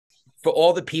for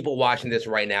all the people watching this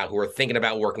right now who are thinking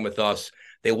about working with us,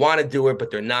 they want to do it,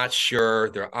 but they're not sure.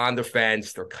 They're on the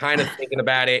fence. They're kind of thinking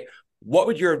about it. What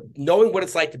would your, knowing what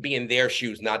it's like to be in their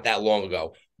shoes not that long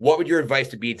ago, what would your advice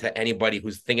to be to anybody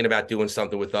who's thinking about doing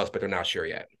something with us, but they're not sure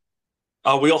yet?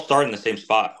 We all started in the same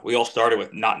spot. We all started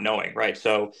with not knowing, right?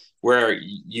 So where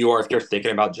you are, if you're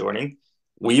thinking about joining,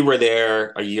 we were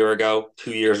there a year ago,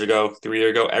 2 years ago, 3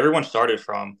 years ago. Everyone started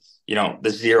from, the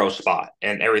zero spot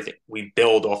and everything. We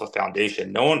build off a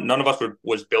foundation. None of us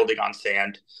was building on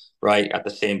sand, right? At the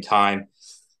same time,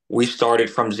 we started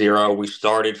from zero. We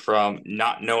started from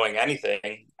not knowing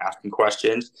anything, asking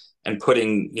questions and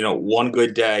putting, one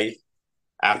good day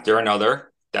after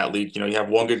another. That leads, you have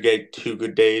one good day, 2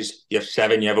 good days, you have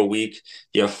seven, you have a week,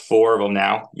 you have four of them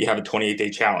now, you have a 28-day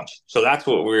challenge. So that's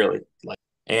what we really like.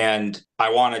 And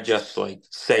I want to just like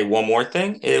say one more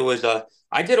thing.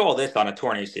 I did all this on a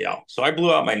torn ACL. So I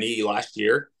blew out my knee last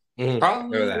year,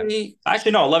 Remember that. probably,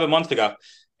 actually, no, 11 months ago.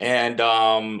 And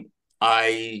during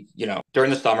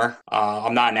the summer,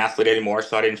 I'm not an athlete anymore,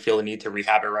 so I didn't feel the need to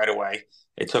rehab it right away.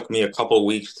 It took me a couple of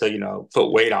weeks to,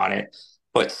 put weight on it.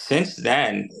 But since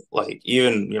then, like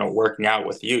even, working out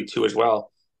with you too as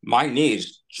well, my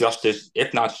knees just as,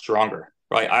 if not stronger,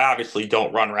 right? I obviously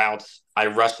don't run routes. I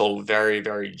wrestle very,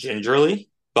 very gingerly,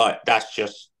 but that's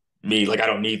just me. Like I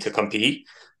don't need to compete.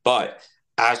 But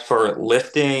as for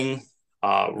lifting,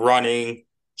 running,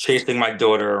 chasing my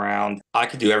daughter around, I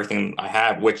could do everything I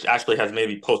have, which actually has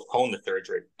maybe postponed the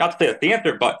surgery. Not to say that's the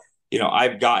answer, but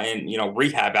I've gotten,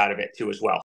 rehab out of it too as well.